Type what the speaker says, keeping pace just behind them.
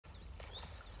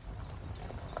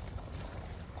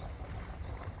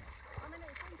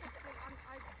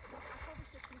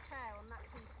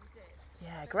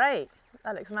great.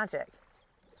 That looks magic.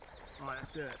 All right,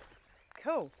 let's do it.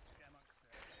 Cool.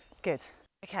 Good.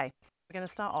 Okay, we're going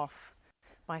to start off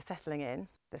by settling in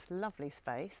this lovely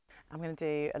space. I'm going to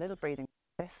do a little breathing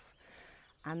practice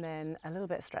and then a little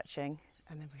bit of stretching,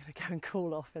 and then we're going to go and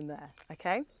cool off in there.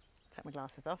 Okay? Take my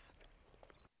glasses off.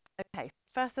 Okay,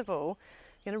 first of all,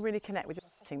 you're going to really connect with your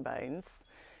sitting bones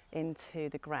into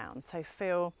the ground. So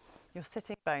feel your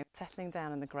sitting bones settling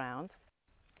down in the ground.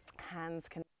 Hands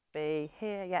can be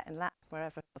here, yeah, in lap,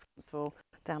 wherever feels comfortable,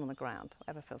 down on the ground,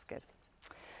 whatever feels good.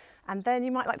 And then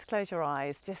you might like to close your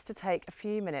eyes just to take a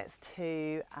few minutes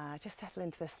to just settle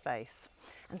into this space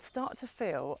and start to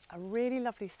feel a really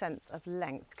lovely sense of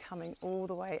length coming all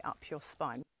the way up your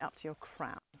spine, up to your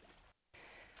crown.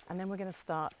 And then we're going to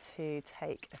start to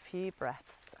take a few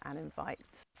breaths and invite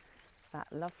that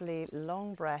lovely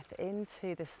long breath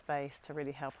into this space to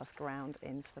really help us ground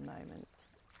into the moment.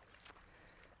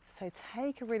 So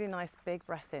take a really nice big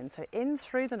breath in. So in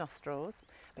through the nostrils,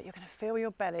 but you're going to feel your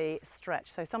belly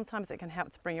stretch. So sometimes it can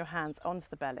help to bring your hands onto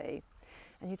the belly.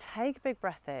 And you take a big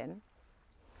breath in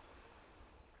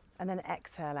and then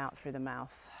exhale out through the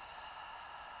mouth.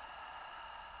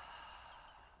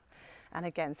 And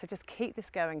again, so just keep this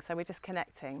going. So we're just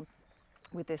connecting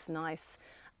with this nice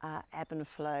ebb and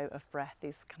flow of breath,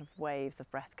 these kind of waves of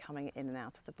breath coming in and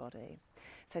out of the body.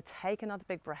 So take another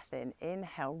big breath in,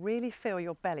 inhale, really feel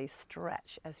your belly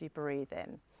stretch as you breathe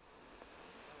in.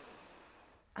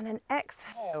 And then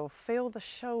exhale, feel the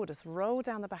shoulders roll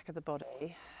down the back of the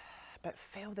body, but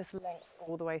feel this length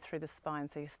all the way through the spine,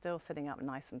 so you're still sitting up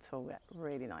nice and tall.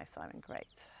 Really nice, Simon, great.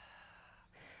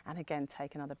 And again,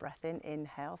 take another breath in,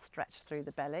 inhale, stretch through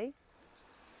the belly.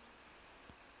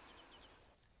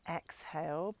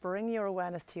 Exhale, bring your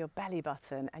awareness to your belly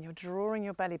button, and you're drawing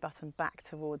your belly button back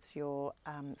towards your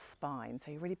spine.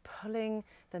 So you're really pulling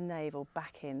the navel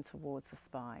back in towards the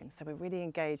spine. So we're really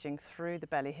engaging through the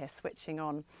belly here, switching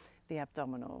on the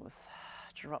abdominals.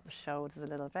 Drop the shoulders a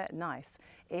little bit, nice.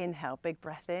 Inhale, big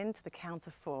breath in to the count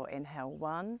of 4. Inhale,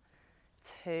 1,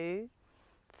 2,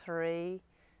 3,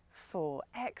 4.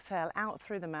 Exhale, out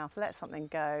through the mouth, let something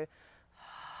go.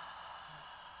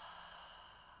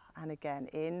 And again,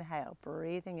 inhale,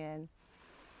 breathing in.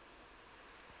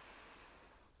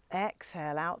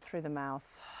 Exhale, out through the mouth.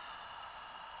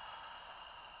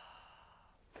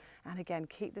 And again,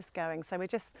 keep this going. So we're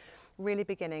just really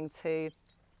beginning to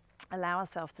allow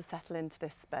ourselves to settle into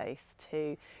this space,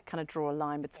 to kind of draw a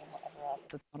line between whatever else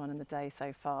has gone on in the day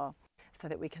so far, so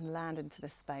that we can land into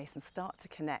this space and start to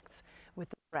connect with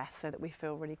the breath so that we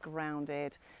feel really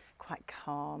grounded, quite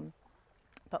calm,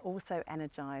 but also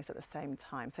energized at the same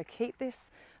time. So keep this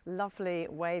lovely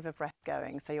wave of breath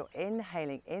going. So you're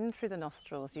inhaling in through the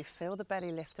nostrils, you feel the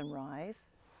belly lift and rise.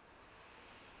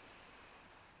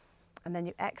 And then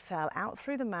you exhale out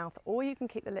through the mouth, or you can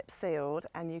keep the lips sealed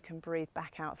and you can breathe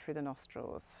back out through the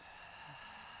nostrils.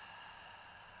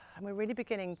 And we're really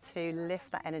beginning to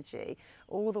lift that energy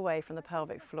all the way from the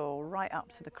pelvic floor right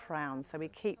up to the crown. So we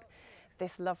keep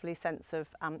this lovely sense of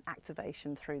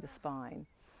activation through the spine.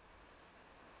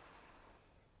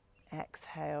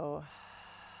 Exhale.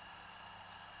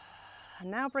 And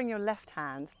now bring your left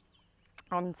hand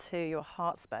onto your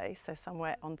heart space, so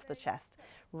somewhere onto the chest,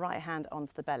 right hand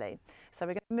onto the belly. So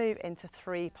we're going to move into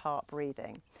 3-part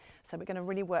breathing. So we're going to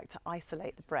really work to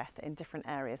isolate the breath in different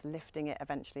areas, lifting it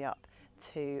eventually up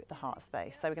to the heart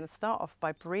space. So we're going to start off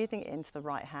by breathing into the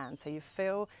right hand. So you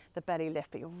feel the belly lift,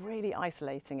 but you're really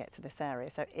isolating it to this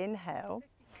area. So inhale,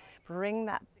 bring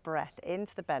that breath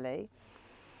into the belly.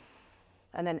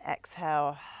 And then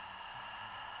exhale,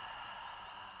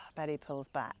 belly pulls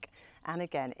back. And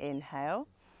again, inhale.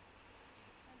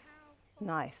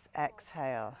 Nice,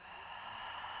 exhale.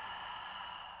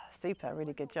 Super,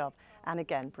 really good job. And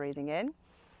again, breathing in.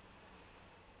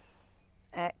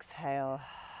 Exhale.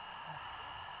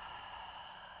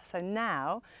 So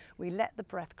now we let the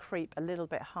breath creep a little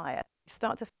bit higher.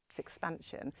 Start to feel this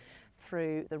expansion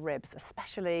through the ribs,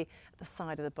 especially at the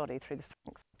side of the body, through the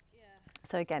flanks.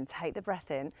 So again, take the breath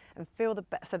in and feel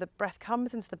so the breath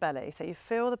comes into the belly. So you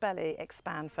feel the belly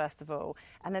expand first of all,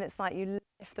 and then it's like you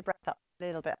lift the breath up a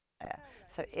little bit higher.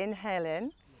 So inhale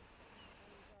in,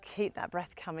 keep that breath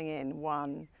coming in.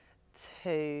 1,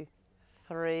 2,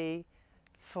 3,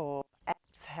 4.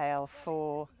 Exhale,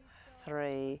 4,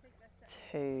 3,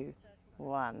 2,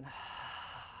 1.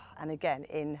 And again,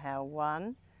 inhale,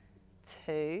 1,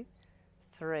 2,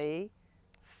 3,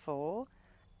 4.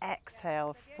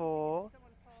 Exhale, 4,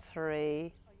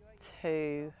 3,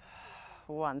 2,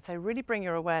 1. So really bring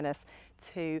your awareness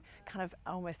to kind of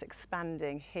almost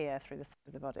expanding here through the side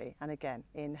of the body. And again,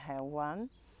 inhale, 1,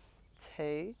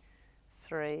 2,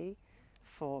 3,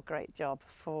 4. Great job.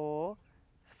 4,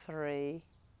 3,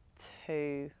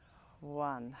 2,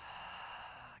 1.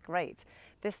 Great.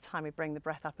 This time we bring the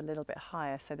breath up a little bit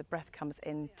higher, so the breath comes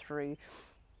in through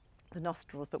the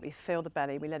nostrils, but we feel the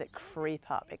belly, we let it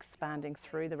creep up, expanding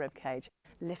through the rib cage,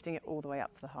 lifting it all the way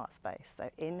up to the heart space. So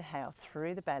inhale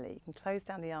through the belly. You can close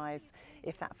down the eyes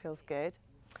if that feels good.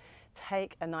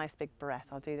 Take a nice big breath.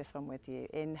 I'll do this one with you.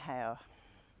 Inhale.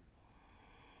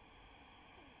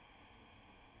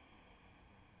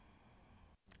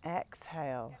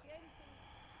 Exhale.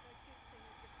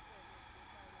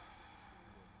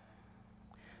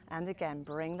 And again,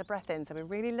 bring the breath in. So we're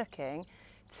really looking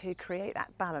to create that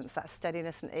balance, that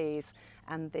steadiness and ease,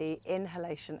 and the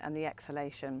inhalation and the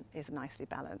exhalation is nicely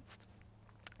balanced.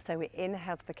 So we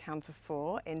inhale to the count of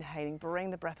 4, inhaling,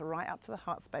 bring the breath right up to the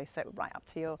heart space, so right up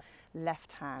to your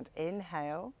left hand.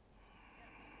 Inhale.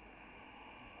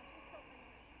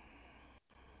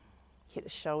 Keep the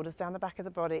shoulders down the back of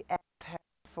the body. Exhale,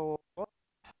 4,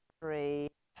 3,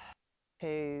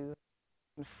 2,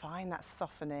 and find that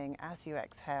softening as you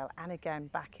exhale. And again,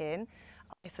 back in,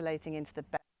 isolating into the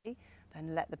belly.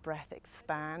 Then let the breath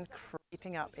expand,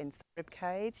 creeping up into the rib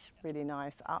cage. Really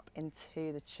nice, up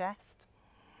into the chest.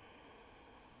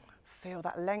 Feel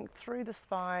that length through the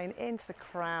spine, into the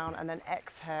crown, and then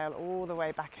exhale all the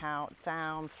way back out,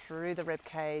 down through the rib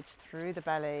cage, through the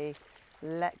belly.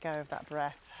 Let go of that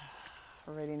breath.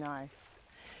 Really nice.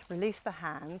 Release the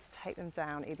hands, take them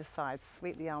down either side,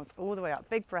 sweep the arms all the way up.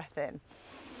 Big breath in.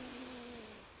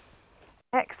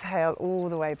 Exhale all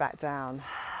the way back down.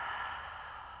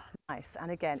 Nice.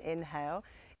 And again, inhale.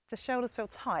 If the shoulders feel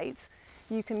tight,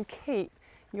 you can keep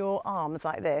your arms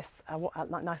like this,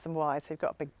 nice and wide, so you've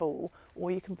got a big ball,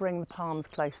 or you can bring the palms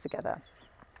close together.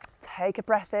 Take a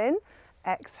breath in,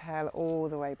 exhale all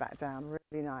the way back down,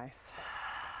 really nice.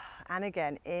 And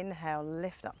again, inhale,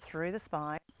 lift up through the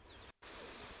spine.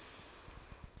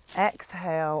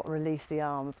 Exhale, release the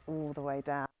arms all the way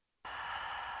down.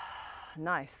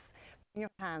 Nice. Bring your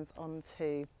hands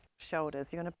onto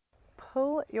shoulders. You're going to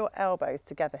pull your elbows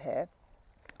together here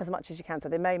as much as you can, so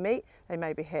they may meet, they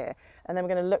may be here, and then we're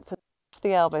going to look to lift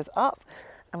the elbows up,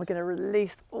 and we're going to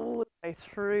release all the way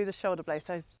through the shoulder blades.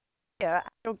 So here,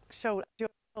 as your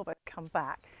elbows come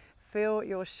back, feel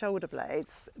your shoulder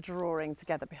blades drawing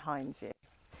together behind you,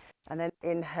 and then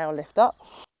inhale, lift up.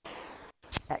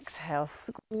 Exhale,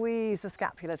 squeeze the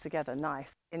scapula together.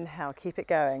 Nice. Inhale, keep it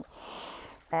going.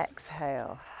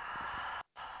 Exhale.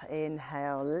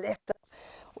 Inhale, lift up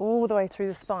all the way through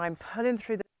the spine, pulling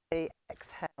through the belly.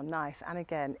 Exhale, nice. And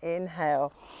again,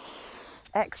 inhale.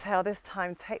 Exhale, this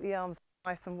time take the arms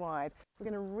nice and wide. We're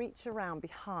going to reach around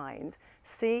behind.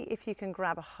 See if you can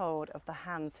grab a hold of the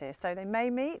hands here. So they may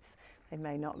meet, they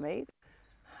may not meet.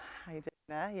 How you doing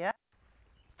there? Yeah.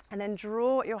 And then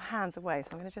draw your hands away. So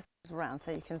I'm going to just move around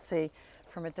so you can see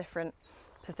from a different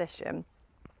position.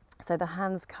 So the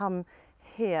hands come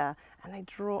here and they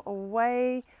draw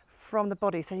away from the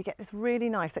body. So you get this really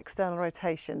nice external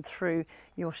rotation through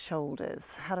your shoulders.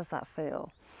 How does that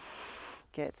feel?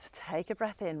 Good. Take a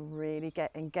breath in, really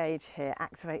get engaged here.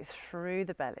 Activate through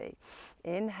the belly.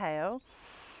 Inhale,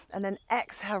 and then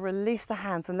exhale, release the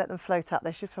hands and let them float up.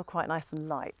 They should feel quite nice and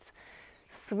light.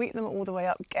 Sweep them all the way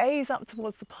up, gaze up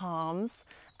towards the palms,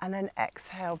 and then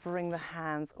exhale, bring the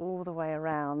hands all the way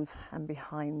around and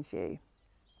behind you.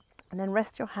 And then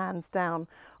rest your hands down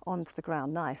onto the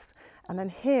ground, nice. And then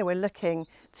here we're looking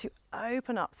to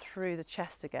open up through the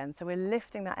chest again. So we're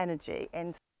lifting that energy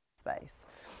into space.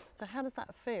 So how does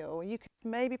that feel? You could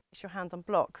maybe place your hands on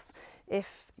blocks if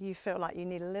you feel like you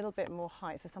need a little bit more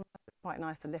height. So sometimes it's quite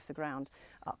nice to lift the ground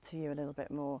up to you a little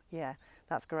bit more. Yeah,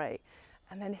 that's great.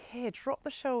 And then here, drop the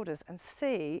shoulders and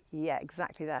see, yeah,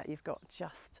 exactly that. You've got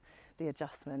just the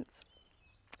adjustment.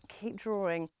 Keep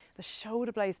drawing the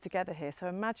shoulder blades together here. So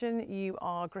imagine you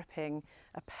are gripping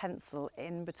a pencil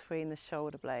in between the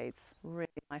shoulder blades. Really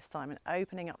nice, Simon.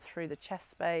 Opening up through the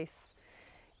chest space.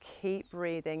 Keep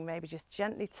breathing, maybe just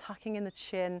gently tucking in the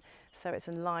chin so it's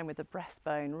in line with the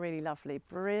breastbone. Really lovely.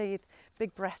 Breathe,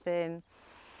 big breath in.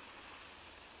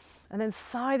 And then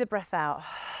sigh the breath out.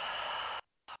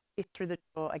 Through the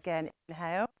jaw again,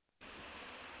 inhale.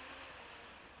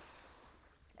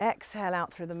 Exhale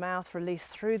out through the mouth, release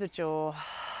through the jaw.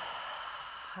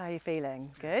 How are you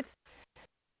feeling? Good.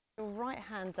 Your right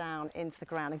hand down into the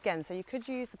ground again. So you could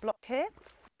use the block here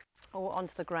or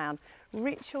onto the ground.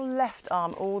 Reach your left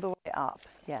arm all the way up.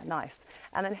 Yeah, nice.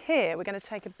 And then here we're going to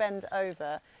take a bend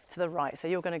over to the right. So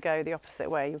you're going to go the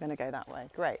opposite way. You're going to go that way.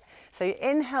 Great. So you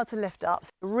inhale to lift up.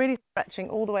 So really stretching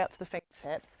all the way up to the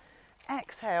fingertips.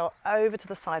 Exhale over to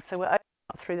the side. So we're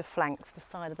through the flanks, the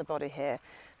side of the body here.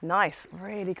 Nice,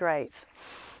 really great.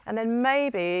 And then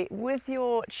maybe with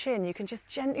your chin, you can just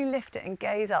gently lift it and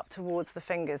gaze up towards the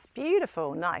fingers.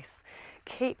 Beautiful, nice.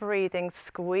 Keep breathing,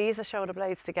 squeeze the shoulder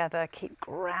blades together, keep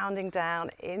grounding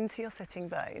down into your sitting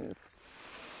bones.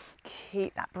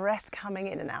 Keep that breath coming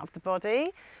in and out of the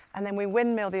body. And then we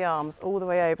windmill the arms all the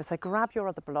way over. So grab your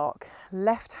other block,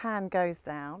 left hand goes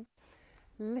down,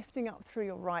 lifting up through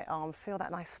your right arm. Feel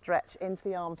that nice stretch into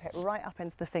the armpit, right up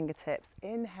into the fingertips.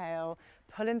 Inhale,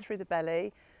 pulling through the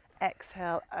belly.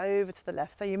 Exhale over to the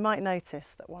left. So you might notice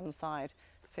that one side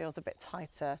feels a bit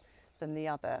tighter than the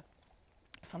other.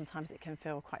 Sometimes it can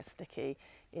feel quite sticky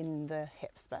in the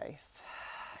hip space.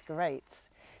 Great.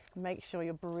 Make sure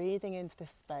you're breathing into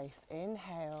this space.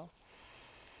 Inhale.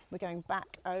 We're going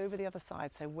back over the other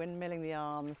side, so windmilling the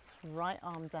arms, right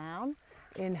arm down.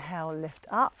 Inhale, lift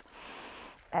up.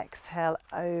 Exhale,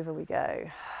 over we go.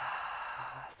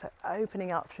 So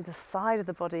opening up through the side of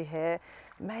the body here.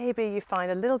 Maybe you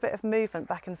find a little bit of movement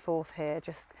back and forth here,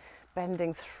 just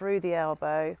bending through the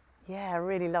elbow. Yeah,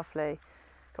 really lovely.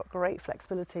 Got great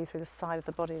flexibility through the side of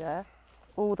the body there.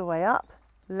 All the way up,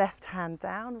 left hand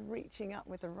down, reaching up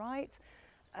with the right,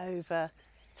 over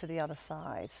to the other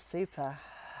side. Super.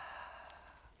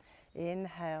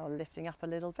 Inhale, lifting up a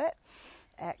little bit.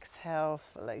 Exhale,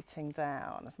 floating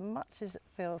down as much as it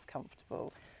feels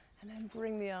comfortable. And then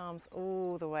bring the arms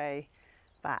all the way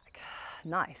back.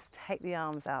 Nice. Take the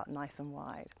arms out nice and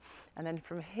wide. And then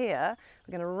from here,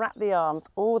 we're going to wrap the arms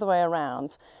all the way around,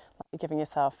 like you're giving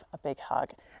yourself a big hug.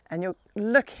 And you're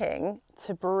looking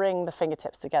to bring the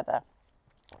fingertips together.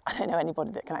 I don't know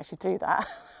anybody that can actually do that.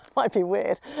 Might be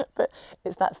weird, but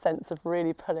it's that sense of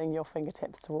really pulling your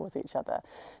fingertips towards each other.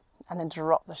 And then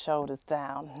drop the shoulders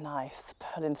down. Nice.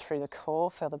 Pulling through the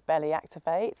core. Feel the belly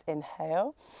activate.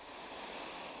 Inhale.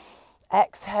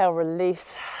 Exhale, release.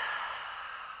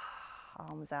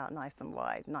 Arms out nice and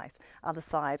wide. Nice. Other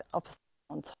side, opposite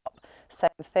on top.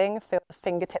 Same thing. Feel the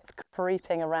fingertips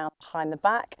creeping around behind the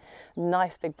back.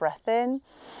 Nice big breath in.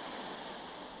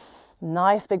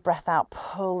 Nice big breath out.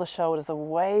 Pull the shoulders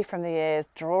away from the ears.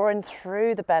 Drawing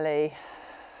through the belly.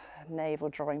 Navel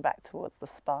drawing back towards the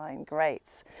spine. Great.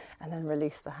 And then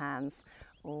release the hands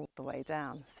all the way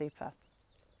down. Super.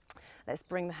 Let's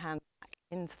bring the hands back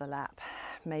into the lap.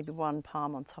 Maybe one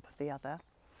palm on top of the other.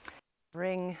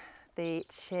 Bring the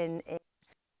chin in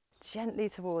gently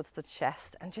towards the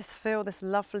chest and just feel this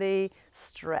lovely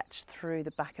stretch through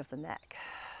the back of the neck.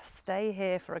 Stay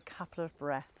here for a couple of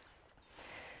breaths.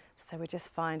 So we're just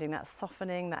finding that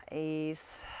softening, that ease,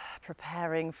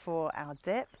 preparing for our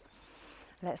dip.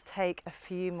 Let's take a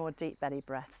few more deep belly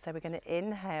breaths. So we're going to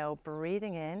inhale,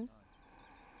 breathing in.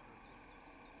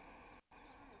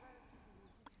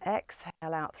 Exhale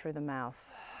out through the mouth.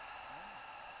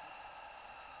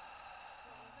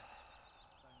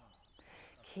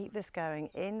 Keep this going.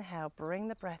 Inhale, bring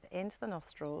the breath into the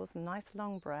nostrils. Nice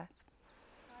long breath.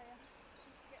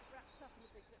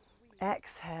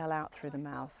 Exhale out through the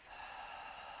mouth.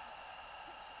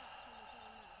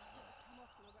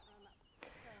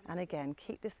 And again,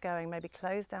 keep this going. Maybe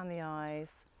close down the eyes.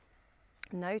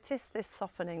 Notice this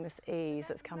softening, this ease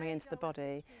that's coming into the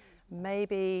body.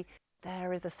 Maybe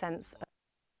there is a sense of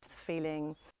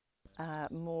feeling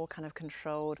more kind of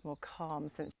controlled, more calm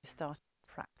since you started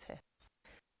to practice.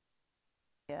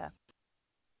 Yeah.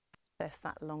 There's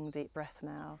that long, deep breath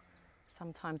now.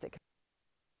 Sometimes it can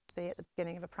be at the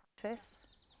beginning of a practice.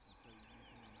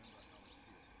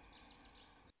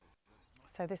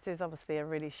 So this is obviously a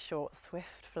really short,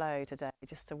 swift flow today,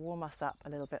 just to warm us up a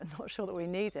little bit. I'm not sure that we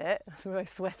need it. We're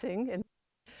both sweating,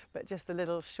 but just a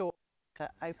little short to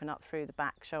open up through the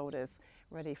back, shoulders,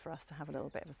 ready for us to have a little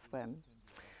bit of a swim.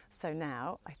 So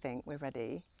now I think we're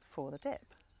ready for the dip.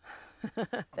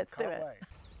 Let's do it. Wait.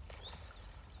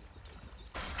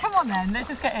 Come on then, let's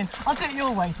just get in. I'll do it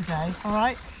your way today, all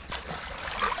right?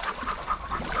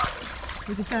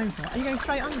 We're just going for it. Are you going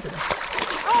straight under?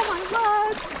 Oh my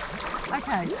word!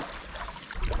 Okay.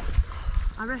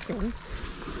 I reckon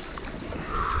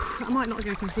I might not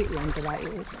go completely under like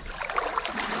you.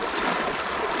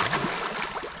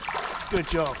 Good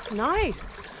job. Nice.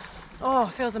 Oh,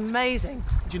 it feels amazing.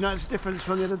 Do you notice the difference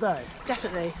from the other day?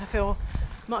 Definitely. I feel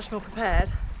much more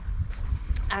prepared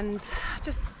and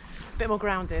just a bit more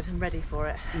grounded and ready for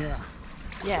it. Yeah.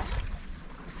 Yeah.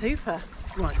 Super.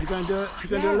 Right, you going to do it? You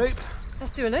going to do a loop?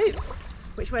 Let's do a loop.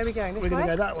 Which way are we going? This way? We're going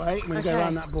to go that way. We're going to go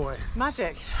around that buoy.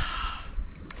 Magic.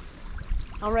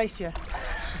 I'll race you.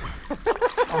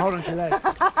 I'll hold on to your leg.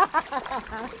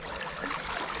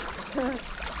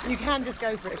 You can just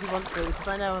go for it if you want to, because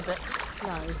I know I'm a bit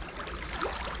low.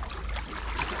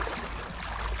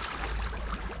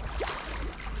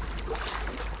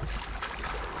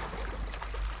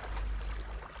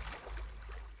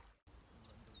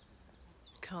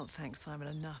 can't thank Simon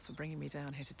enough for bringing me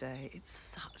down here today. It's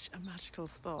such a magical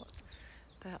spot.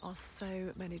 There are so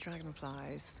many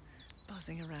dragonflies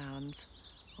buzzing around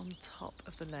on top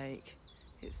of the lake.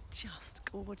 It's just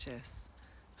gorgeous.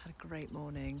 Had a great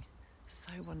morning.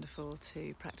 So wonderful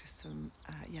to practice some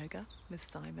yoga with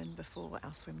Simon before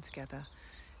our swim together.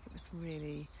 It was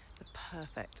really the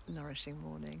perfect, nourishing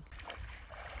morning.